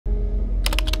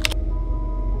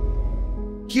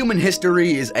Human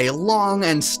history is a long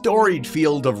and storied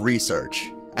field of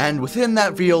research, and within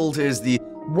that field is the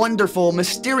wonderful,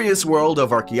 mysterious world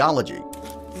of archaeology.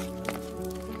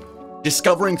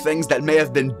 Discovering things that may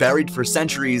have been buried for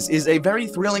centuries is a very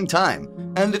thrilling time,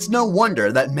 and it's no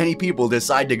wonder that many people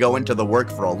decide to go into the work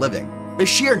for a living. The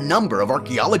sheer number of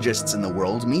archaeologists in the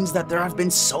world means that there have been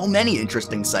so many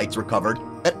interesting sites recovered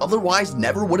that otherwise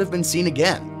never would have been seen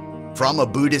again. From a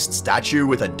Buddhist statue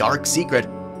with a dark secret,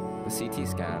 the CT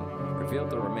scan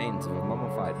revealed the remains of a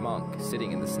mummified monk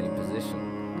sitting in the same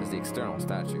position as the external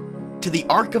statue, to the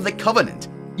Ark of the Covenant,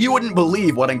 you wouldn't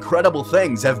believe what incredible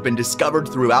things have been discovered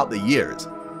throughout the years.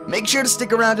 Make sure to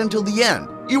stick around until the end.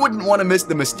 You wouldn't want to miss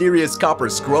the mysterious copper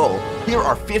scroll. Here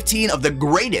are 15 of the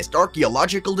greatest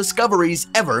archaeological discoveries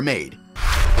ever made.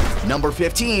 Number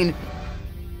 15.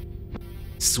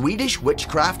 Swedish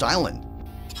Witchcraft Island.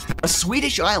 A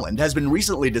Swedish island has been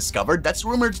recently discovered that's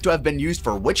rumored to have been used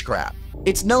for witchcraft.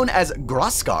 It's known as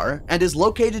Groskar and is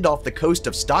located off the coast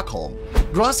of Stockholm.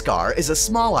 Groskar is a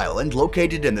small island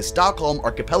located in the Stockholm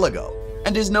archipelago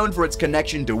and is known for its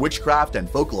connection to witchcraft and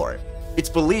folklore. It's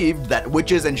believed that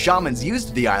witches and shamans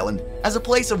used the island as a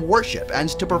place of worship and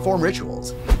to perform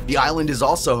rituals. The island is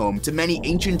also home to many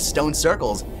ancient stone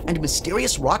circles and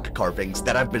mysterious rock carvings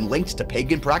that have been linked to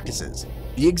pagan practices.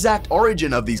 The exact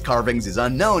origin of these carvings is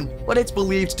unknown, but it's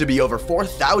believed to be over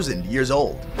 4,000 years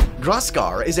old.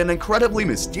 Groskar is an incredibly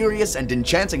mysterious and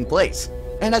enchanting place,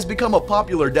 and has become a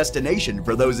popular destination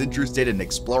for those interested in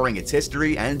exploring its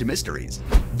history and mysteries.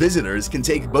 Visitors can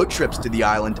take boat trips to the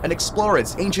island and explore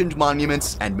its ancient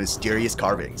monuments and mysterious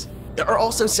carvings. There are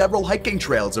also several hiking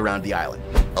trails around the island,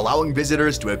 allowing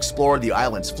visitors to explore the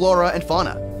island's flora and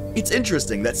fauna. It's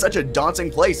interesting that such a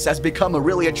daunting place has become a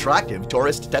really attractive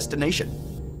tourist destination.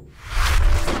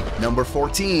 Number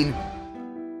 14.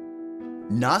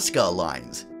 Nazca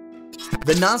Lines.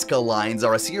 The Nazca Lines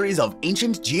are a series of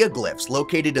ancient geoglyphs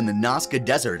located in the Nazca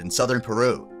Desert in southern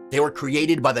Peru. They were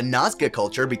created by the Nazca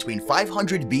culture between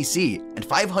 500 BC and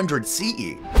 500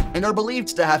 CE and are believed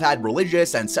to have had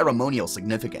religious and ceremonial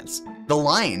significance. The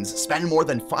lines span more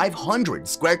than 500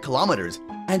 square kilometers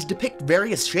and depict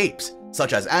various shapes,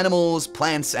 such as animals,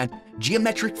 plants, and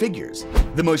geometric figures.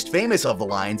 The most famous of the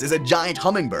lines is a giant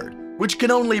hummingbird, which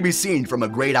can only be seen from a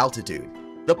great altitude.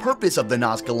 The purpose of the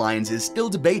Nazca Lines is still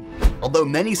debated, although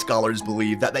many scholars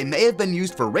believe that they may have been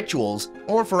used for rituals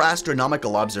or for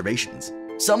astronomical observations.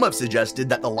 Some have suggested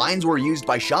that the lines were used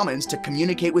by shamans to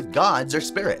communicate with gods or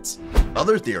spirits.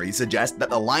 Other theories suggest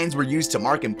that the lines were used to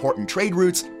mark important trade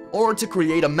routes or to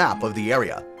create a map of the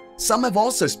area. Some have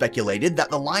also speculated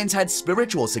that the lines had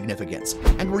spiritual significance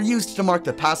and were used to mark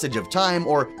the passage of time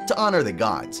or to honor the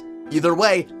gods. Either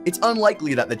way, it's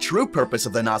unlikely that the true purpose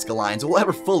of the Nazca Lines will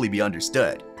ever fully be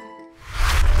understood.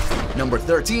 Number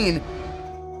 13.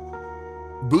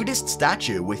 Buddhist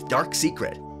Statue with Dark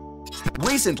Secret.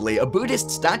 Recently, a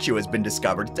Buddhist statue has been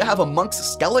discovered to have a monk's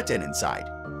skeleton inside.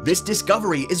 This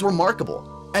discovery is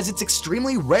remarkable, as it's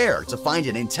extremely rare to find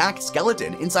an intact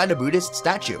skeleton inside a Buddhist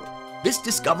statue. This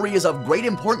discovery is of great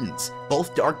importance,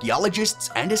 both to archaeologists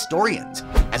and historians,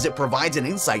 as it provides an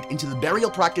insight into the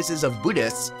burial practices of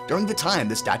Buddhists during the time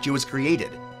the statue was created.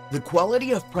 The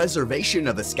quality of preservation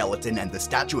of the skeleton and the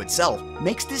statue itself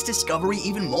makes this discovery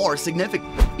even more significant.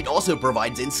 It also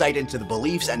provides insight into the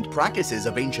beliefs and practices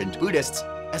of ancient Buddhists,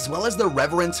 as well as their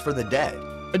reverence for the dead.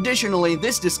 Additionally,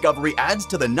 this discovery adds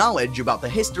to the knowledge about the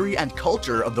history and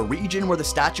culture of the region where the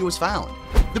statue was found.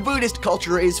 The Buddhist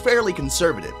culture is fairly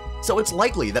conservative, so it's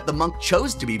likely that the monk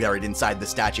chose to be buried inside the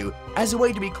statue as a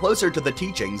way to be closer to the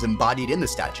teachings embodied in the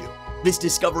statue. This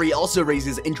discovery also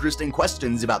raises interesting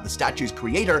questions about the statue's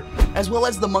creator, as well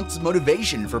as the monk's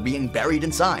motivation for being buried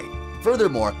inside.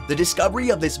 Furthermore, the discovery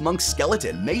of this monk's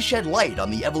skeleton may shed light on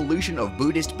the evolution of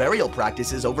Buddhist burial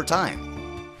practices over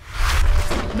time.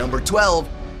 Number 12.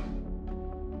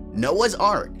 Noah's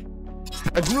Ark.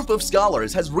 A group of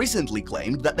scholars has recently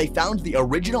claimed that they found the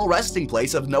original resting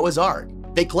place of Noah's Ark.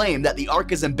 They claim that the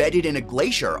Ark is embedded in a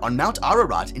glacier on Mount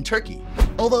Ararat in Turkey.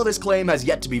 Although this claim has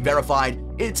yet to be verified,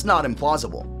 it's not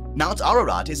implausible. Mount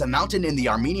Ararat is a mountain in the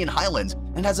Armenian highlands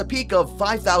and has a peak of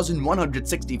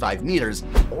 5,165 meters,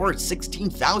 or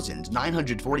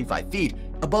 16,945 feet,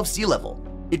 above sea level.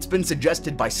 It's been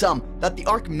suggested by some that the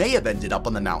Ark may have ended up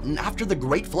on the mountain after the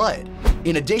Great Flood.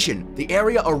 In addition, the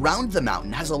area around the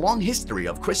mountain has a long history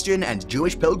of Christian and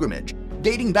Jewish pilgrimage,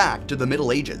 dating back to the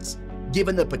Middle Ages.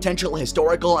 Given the potential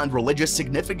historical and religious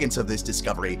significance of this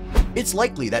discovery, it's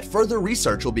likely that further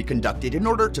research will be conducted in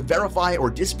order to verify or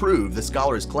disprove the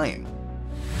scholar's claim.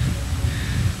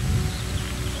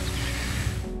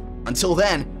 Until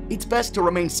then, it's best to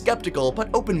remain skeptical but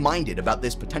open-minded about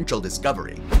this potential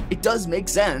discovery. It does make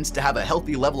sense to have a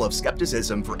healthy level of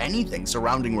skepticism for anything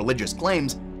surrounding religious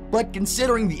claims, but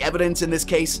considering the evidence in this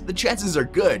case, the chances are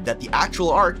good that the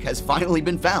actual Ark has finally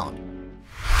been found.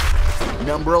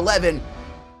 Number 11.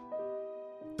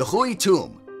 The Hui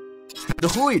Tomb. The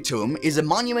Hui Tomb is a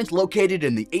monument located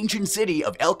in the ancient city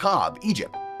of El Kab,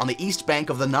 Egypt, on the east bank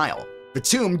of the Nile. The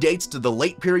tomb dates to the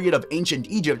late period of ancient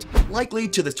Egypt, likely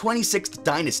to the 26th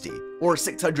dynasty, or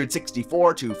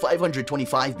 664 to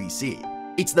 525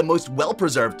 BC. It's the most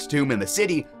well-preserved tomb in the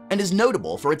city and is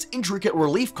notable for its intricate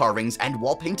relief carvings and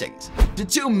wall paintings. The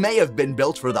tomb may have been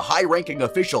built for the high-ranking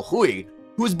official Hui,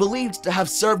 who is believed to have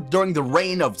served during the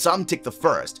reign of Psamtik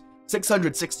I,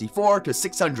 664 to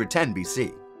 610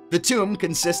 BC. The tomb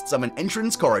consists of an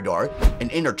entrance corridor, an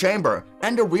inner chamber,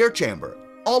 and a rear chamber,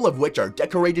 all of which are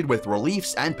decorated with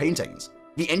reliefs and paintings.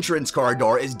 The entrance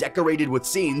corridor is decorated with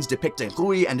scenes depicting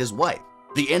Hui and his wife.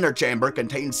 The inner chamber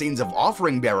contains scenes of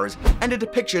offering bearers and a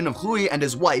depiction of Hui and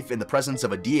his wife in the presence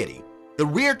of a deity. The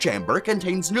rear chamber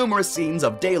contains numerous scenes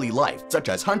of daily life, such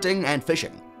as hunting and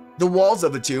fishing. The walls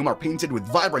of the tomb are painted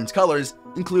with vibrant colors,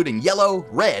 including yellow,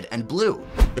 red, and blue.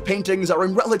 The paintings are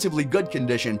in relatively good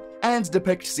condition and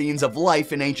depict scenes of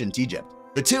life in ancient Egypt.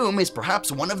 The tomb is perhaps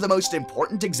one of the most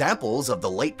important examples of the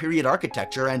late period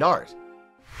architecture and art.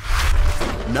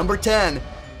 Number 10.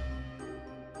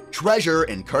 Treasure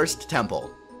in Cursed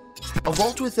Temple. A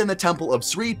vault within the temple of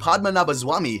Sri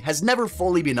Padmanabhaswamy has never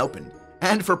fully been opened,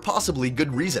 and for possibly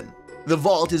good reason. The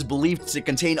vault is believed to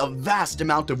contain a vast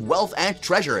amount of wealth and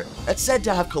treasure that's said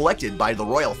to have collected by the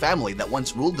royal family that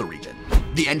once ruled the region.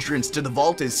 The entrance to the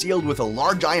vault is sealed with a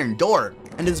large iron door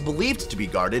and is believed to be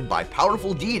guarded by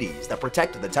powerful deities that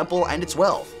protect the temple and its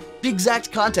wealth. The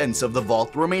exact contents of the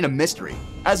vault remain a mystery,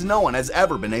 as no one has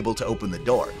ever been able to open the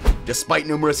door. Despite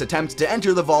numerous attempts to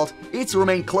enter the vault, it's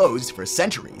remained closed for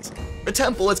centuries. The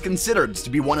temple is considered to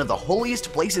be one of the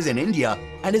holiest places in India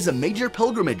and is a major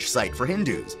pilgrimage site for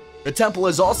Hindus. The temple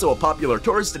is also a popular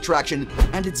tourist attraction,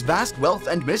 and its vast wealth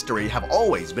and mystery have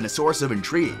always been a source of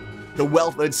intrigue. The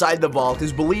wealth inside the vault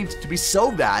is believed to be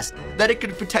so vast that it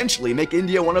could potentially make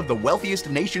India one of the wealthiest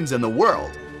nations in the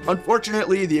world.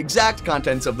 Unfortunately, the exact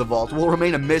contents of the vault will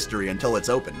remain a mystery until it's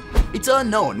opened. It's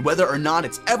unknown whether or not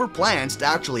it's ever planned to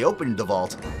actually open the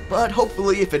vault, but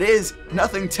hopefully if it is,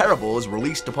 nothing terrible is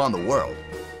released upon the world.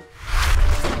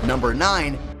 Number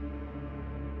 9.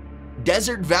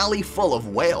 Desert Valley full of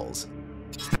whales.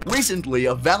 Recently,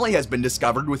 a valley has been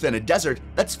discovered within a desert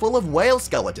that's full of whale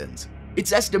skeletons.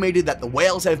 It's estimated that the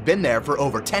whales have been there for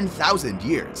over 10,000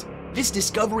 years. This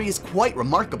discovery is quite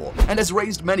remarkable and has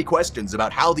raised many questions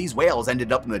about how these whales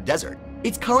ended up in the desert.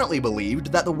 It's currently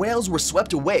believed that the whales were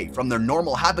swept away from their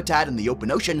normal habitat in the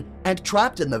open ocean and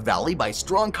trapped in the valley by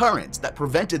strong currents that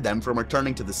prevented them from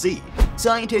returning to the sea.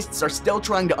 Scientists are still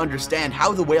trying to understand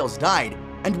how the whales died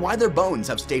and why their bones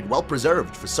have stayed well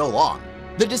preserved for so long.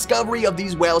 The discovery of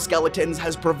these whale skeletons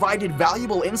has provided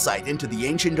valuable insight into the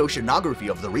ancient oceanography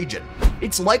of the region.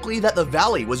 It's likely that the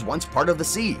valley was once part of the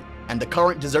sea, and the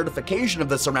current desertification of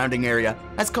the surrounding area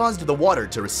has caused the water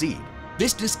to recede.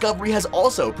 This discovery has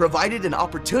also provided an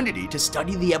opportunity to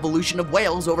study the evolution of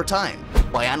whales over time.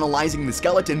 By analyzing the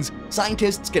skeletons,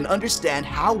 scientists can understand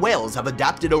how whales have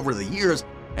adapted over the years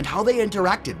and how they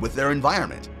interacted with their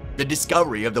environment. The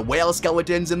discovery of the whale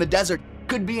skeletons in the desert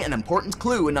could be an important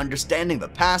clue in understanding the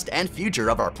past and future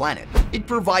of our planet. It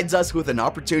provides us with an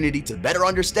opportunity to better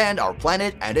understand our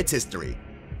planet and its history.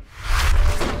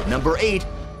 Number 8.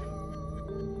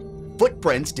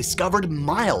 Footprints discovered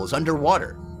miles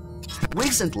underwater.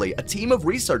 Recently, a team of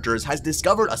researchers has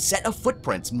discovered a set of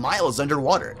footprints miles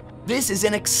underwater. This is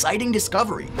an exciting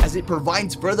discovery, as it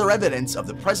provides further evidence of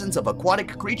the presence of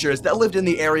aquatic creatures that lived in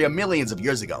the area millions of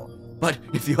years ago. But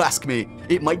if you ask me,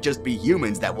 it might just be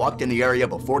humans that walked in the area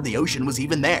before the ocean was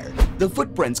even there. The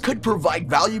footprints could provide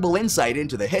valuable insight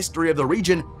into the history of the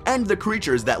region and the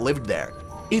creatures that lived there.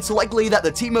 It's likely that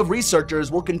the team of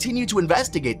researchers will continue to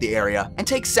investigate the area and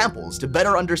take samples to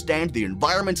better understand the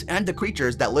environment and the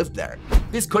creatures that lived there.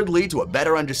 This could lead to a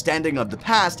better understanding of the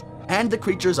past and the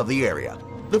creatures of the area.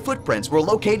 The footprints were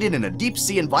located in a deep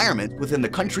sea environment within the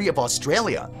country of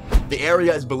Australia. The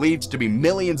area is believed to be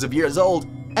millions of years old,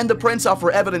 and the prints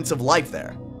offer evidence of life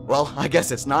there. Well, I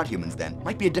guess it's not humans then.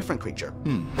 Might be a different creature.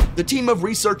 The team of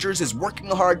researchers is working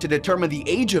hard to determine the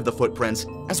age of the footprints,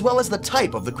 as well as the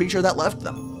type of the creature that left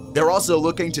them. They're also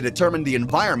looking to determine the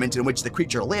environment in which the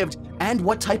creature lived and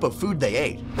what type of food they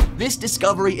ate. This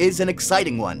discovery is an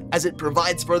exciting one, as it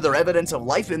provides further evidence of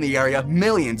life in the area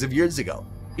millions of years ago.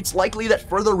 It's likely that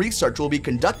further research will be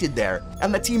conducted there,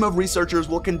 and the team of researchers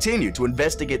will continue to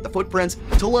investigate the footprints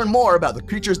to learn more about the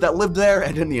creatures that lived there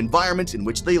and in the environment in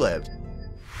which they lived.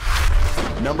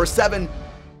 Number 7.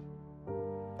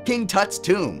 King Tut's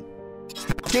Tomb.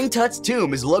 King Tut's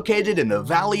tomb is located in the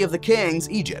Valley of the Kings,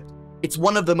 Egypt. It's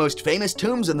one of the most famous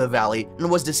tombs in the valley and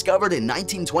was discovered in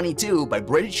 1922 by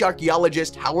British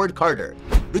archaeologist Howard Carter.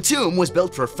 The tomb was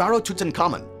built for Pharaoh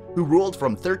Tutankhamun, who ruled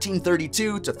from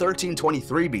 1332 to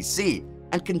 1323 BC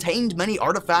and contained many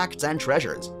artifacts and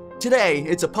treasures. Today,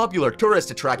 it's a popular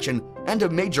tourist attraction and a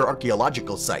major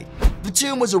archaeological site. The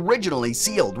tomb was originally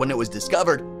sealed when it was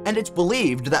discovered, and it's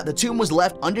believed that the tomb was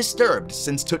left undisturbed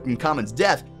since Tutankhamun's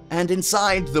death, and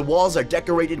inside, the walls are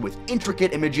decorated with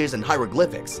intricate images and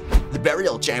hieroglyphics. The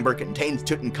burial chamber contains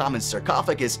Tutankhamun's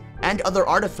sarcophagus and other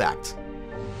artifacts.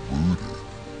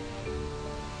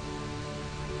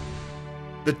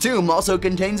 The tomb also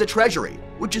contains a treasury,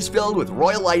 which is filled with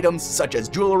royal items such as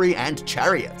jewelry and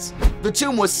chariots. The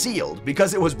tomb was sealed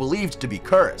because it was believed to be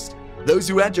cursed. Those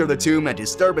who enter the tomb and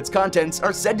disturb its contents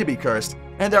are said to be cursed,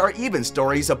 and there are even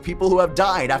stories of people who have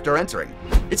died after entering.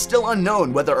 It's still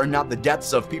unknown whether or not the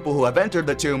deaths of people who have entered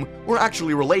the tomb were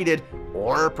actually related,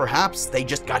 or perhaps they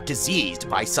just got diseased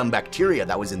by some bacteria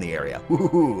that was in the area.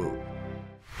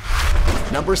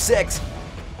 Number 6.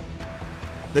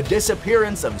 The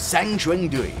disappearance of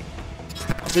Sangjingdui.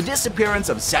 The disappearance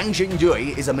of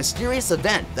Sangjingdui is a mysterious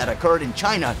event that occurred in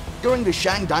China during the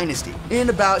Shang Dynasty in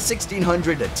about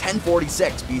 1600 to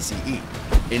 1046 BCE.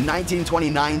 In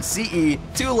 1929 CE,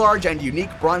 2 large and unique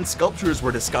bronze sculptures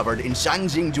were discovered in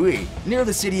Sangjingdui near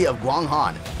the city of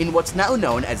Guanghan in what's now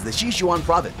known as the Sichuan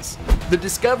province. The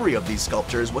discovery of these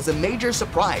sculptures was a major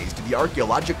surprise to the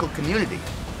archaeological community,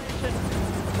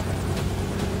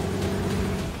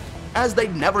 as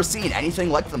they'd never seen anything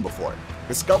like them before.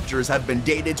 The sculptures have been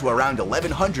dated to around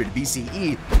 1100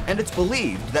 BCE, and it's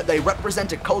believed that they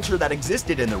represent a culture that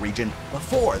existed in the region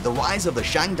before the rise of the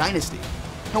Shang Dynasty.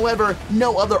 However,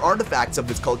 no other artifacts of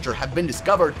this culture have been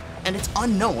discovered, and it's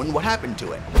unknown what happened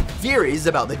to it. Theories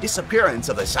about the disappearance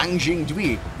of the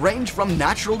Sangjingdui range from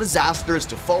natural disasters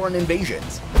to foreign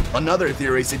invasions. Another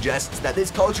theory suggests that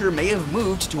this culture may have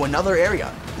moved to another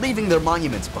area, leaving their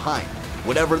monuments behind.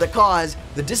 Whatever the cause,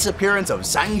 the disappearance of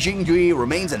Sangjingdui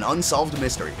remains an unsolved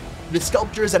mystery. The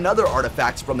sculptures and other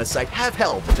artifacts from the site have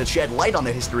helped to shed light on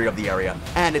the history of the area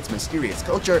and its mysterious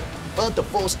culture, but the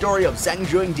full story of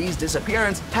Sangjingdui's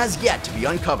disappearance has yet to be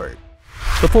uncovered.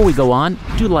 Before we go on,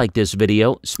 do like this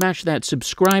video, smash that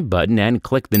subscribe button, and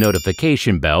click the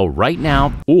notification bell right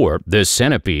now, or this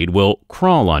centipede will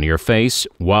crawl on your face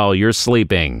while you're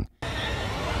sleeping.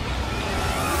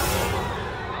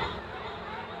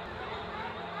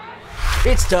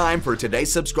 It's time for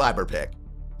today's subscriber pick.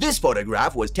 This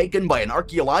photograph was taken by an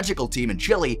archaeological team in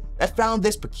Chile that found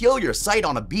this peculiar site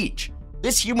on a beach.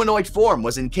 This humanoid form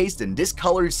was encased in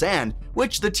discolored sand,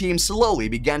 which the team slowly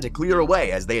began to clear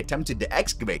away as they attempted to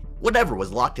excavate whatever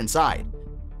was locked inside.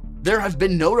 There have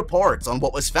been no reports on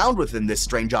what was found within this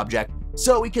strange object,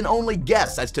 so we can only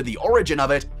guess as to the origin of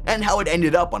it and how it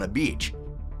ended up on a beach.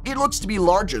 It looks to be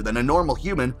larger than a normal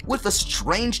human with a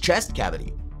strange chest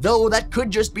cavity, though that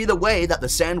could just be the way that the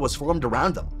sand was formed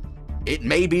around them. It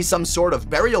may be some sort of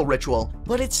burial ritual,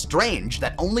 but it's strange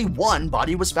that only one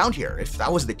body was found here, if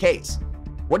that was the case.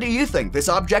 What do you think this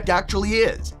object actually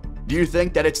is? Do you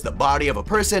think that it's the body of a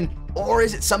person, or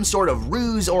is it some sort of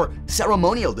ruse or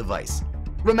ceremonial device?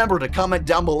 Remember to comment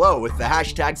down below with the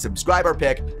hashtag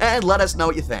subscriberpick and let us know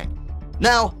what you think.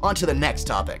 Now, on to the next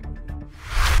topic.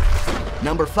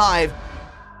 Number 5.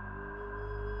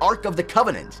 Ark of the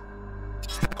Covenant.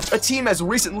 A team has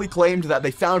recently claimed that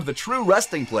they found the true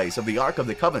resting place of the Ark of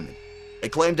the Covenant. They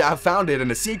claim to have found it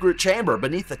in a secret chamber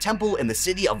beneath the temple in the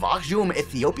city of Aksum,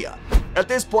 Ethiopia. At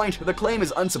this point, the claim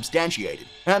is unsubstantiated,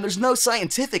 and there's no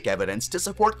scientific evidence to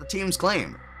support the team's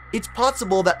claim. It's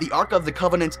possible that the Ark of the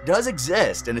Covenant does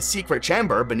exist in a secret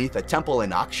chamber beneath a temple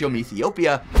in Aksum,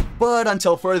 Ethiopia, but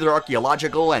until further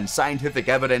archaeological and scientific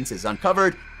evidence is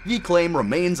uncovered, the claim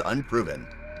remains unproven.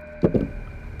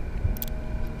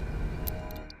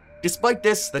 Despite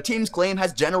this, the team's claim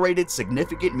has generated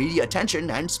significant media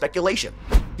attention and speculation.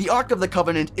 The Ark of the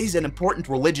Covenant is an important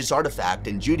religious artifact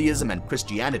in Judaism and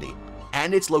Christianity,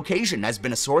 and its location has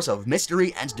been a source of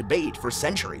mystery and debate for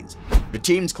centuries. The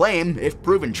team's claim, if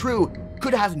proven true,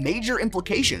 could have major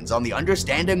implications on the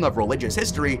understanding of religious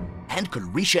history and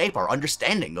could reshape our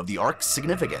understanding of the Ark's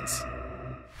significance.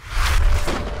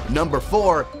 Number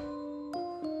 4.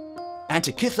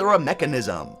 Antikythera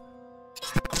mechanism.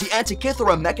 The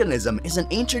Antikythera mechanism is an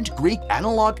ancient Greek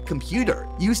analog computer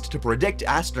used to predict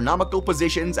astronomical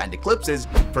positions and eclipses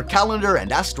for calendar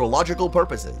and astrological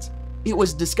purposes. It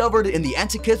was discovered in the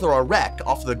Antikythera wreck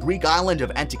off the Greek island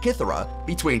of Antikythera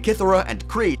between Kythera and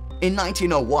Crete in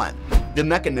 1901. The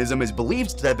mechanism is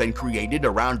believed to have been created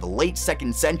around the late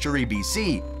 2nd century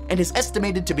BC and is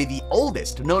estimated to be the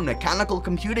oldest known mechanical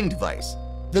computing device.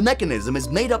 The mechanism is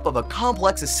made up of a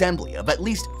complex assembly of at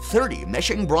least 30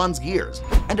 meshing bronze gears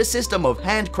and a system of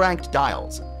hand-cranked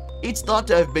dials. It's thought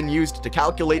to have been used to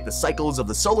calculate the cycles of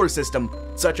the solar system,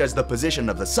 such as the position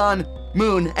of the sun,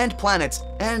 moon, and planets,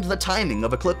 and the timing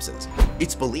of eclipses.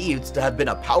 It's believed to have been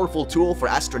a powerful tool for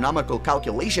astronomical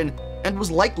calculation and was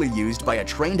likely used by a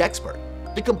trained expert.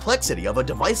 The complexity of a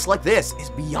device like this is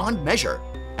beyond measure,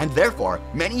 and therefore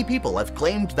many people have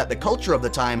claimed that the culture of the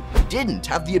time didn't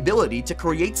have the ability to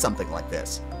create something like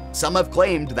this. Some have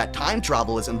claimed that time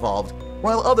travel is involved,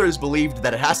 while others believed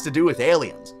that it has to do with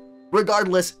aliens.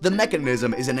 Regardless, the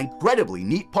mechanism is an incredibly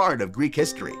neat part of Greek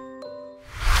history.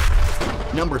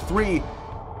 Number 3.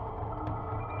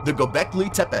 The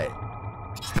Göbekli Tepe.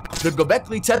 The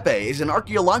Göbekli Tepe is an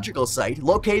archaeological site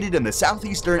located in the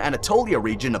southeastern Anatolia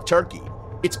region of Turkey.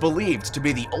 It's believed to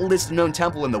be the oldest known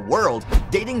temple in the world,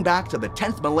 dating back to the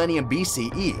 10th millennium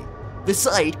BCE. The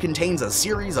site contains a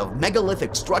series of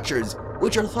megalithic structures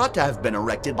which are thought to have been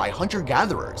erected by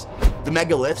hunter-gatherers. The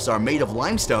megaliths are made of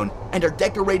limestone and are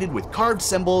decorated with carved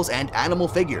symbols and animal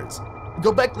figures.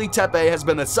 Göbekli Tepe has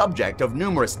been the subject of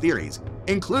numerous theories,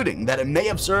 including that it may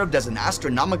have served as an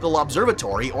astronomical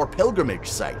observatory or pilgrimage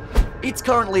site. It's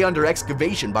currently under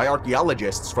excavation by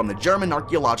archaeologists from the German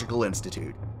Archaeological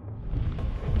Institute.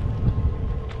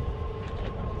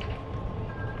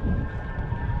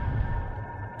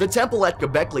 The temple at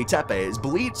Göbekli Tepe is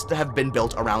believed to have been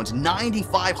built around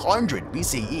 9500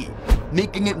 BCE,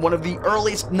 making it one of the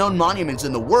earliest known monuments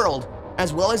in the world,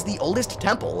 as well as the oldest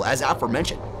temple as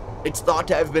aforementioned. It's thought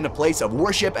to have been a place of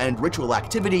worship and ritual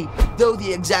activity, though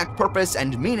the exact purpose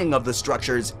and meaning of the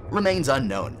structures remains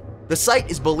unknown. The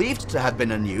site is believed to have been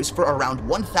in use for around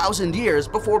 1,000 years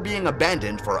before being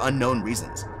abandoned for unknown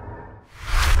reasons.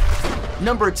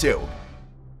 Number 2.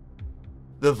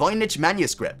 The Voynich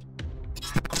Manuscript.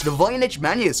 The Voynich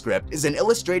manuscript is an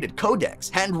illustrated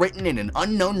codex handwritten in an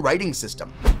unknown writing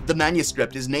system. The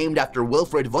manuscript is named after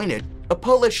Wilfrid Voynich, a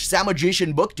Polish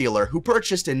Samogitian book dealer who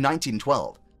purchased in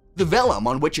 1912. The vellum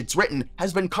on which it's written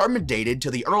has been carbon dated to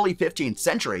the early 15th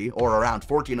century, or around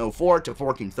 1404 to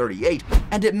 1438,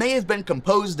 and it may have been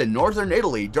composed in northern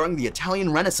Italy during the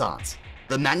Italian Renaissance.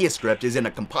 The manuscript is in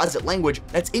a composite language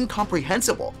that's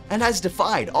incomprehensible and has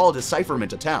defied all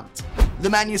decipherment attempts. The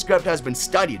manuscript has been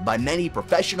studied by many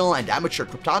professional and amateur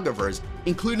cryptographers,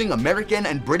 including American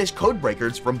and British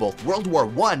codebreakers from both World War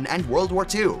I and World War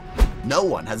II. No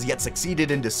one has yet succeeded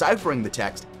in deciphering the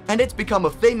text, and it's become a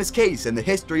famous case in the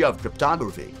history of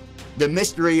cryptography. The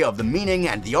mystery of the meaning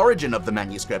and the origin of the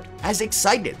manuscript has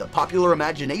excited the popular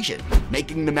imagination,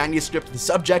 making the manuscript the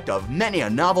subject of many a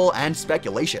novel and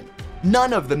speculation.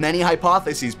 None of the many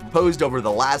hypotheses proposed over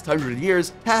the last 100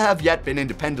 years have yet been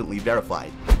independently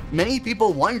verified. Many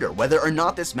people wonder whether or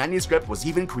not this manuscript was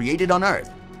even created on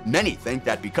Earth. Many think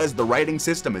that because the writing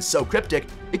system is so cryptic,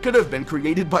 it could have been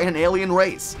created by an alien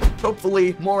race.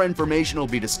 Hopefully, more information will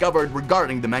be discovered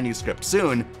regarding the manuscript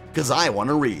soon, because I want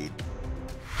to read.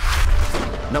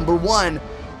 Number 1.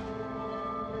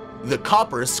 The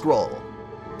Copper Scroll.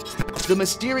 The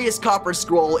mysterious Copper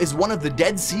Scroll is one of the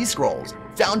Dead Sea Scrolls,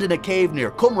 found in a cave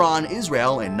near Qumran,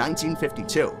 Israel in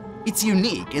 1952. It's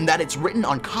unique in that it's written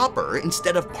on copper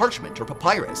instead of parchment or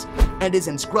papyrus, and is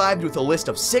inscribed with a list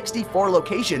of 64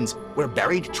 locations where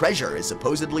buried treasure is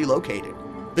supposedly located.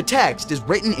 The text is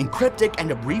written in cryptic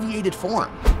and abbreviated form,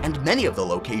 and many of the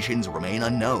locations remain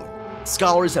unknown.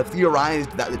 Scholars have theorized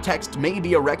that the text may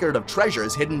be a record of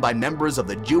treasures hidden by members of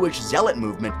the Jewish Zealot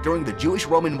movement during the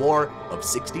Jewish-Roman War of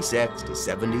 66 to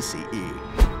 70 CE.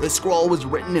 The scroll was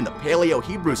written in the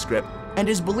Paleo-Hebrew script and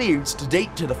is believed to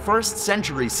date to the 1st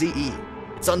century CE.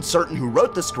 It's uncertain who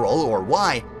wrote the scroll or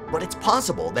why, but it's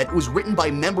possible that it was written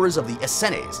by members of the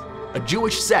Essenes, a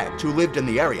Jewish sect who lived in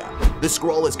the area. The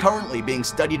scroll is currently being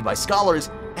studied by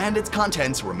scholars, and its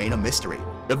contents remain a mystery.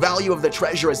 The value of the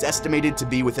treasure is estimated to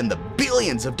be within the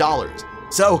billions of dollars.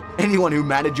 So, anyone who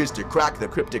manages to crack the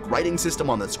cryptic writing system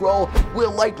on the scroll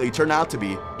will likely turn out to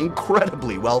be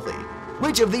incredibly wealthy.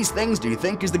 Which of these things do you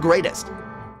think is the greatest?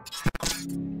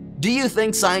 Do you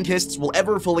think scientists will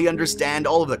ever fully understand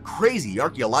all of the crazy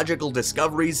archaeological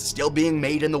discoveries still being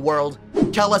made in the world?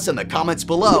 Tell us in the comments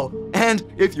below, and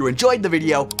if you enjoyed the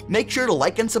video, make sure to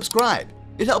like and subscribe.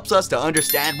 It helps us to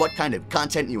understand what kind of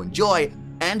content you enjoy,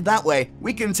 And that way,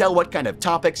 we can tell what kind of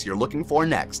topics you're looking for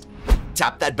next.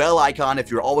 Tap that bell icon if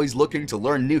you're always looking to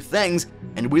learn new things,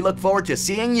 and we look forward to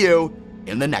seeing you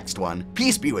in the next one.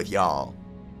 Peace be with y'all.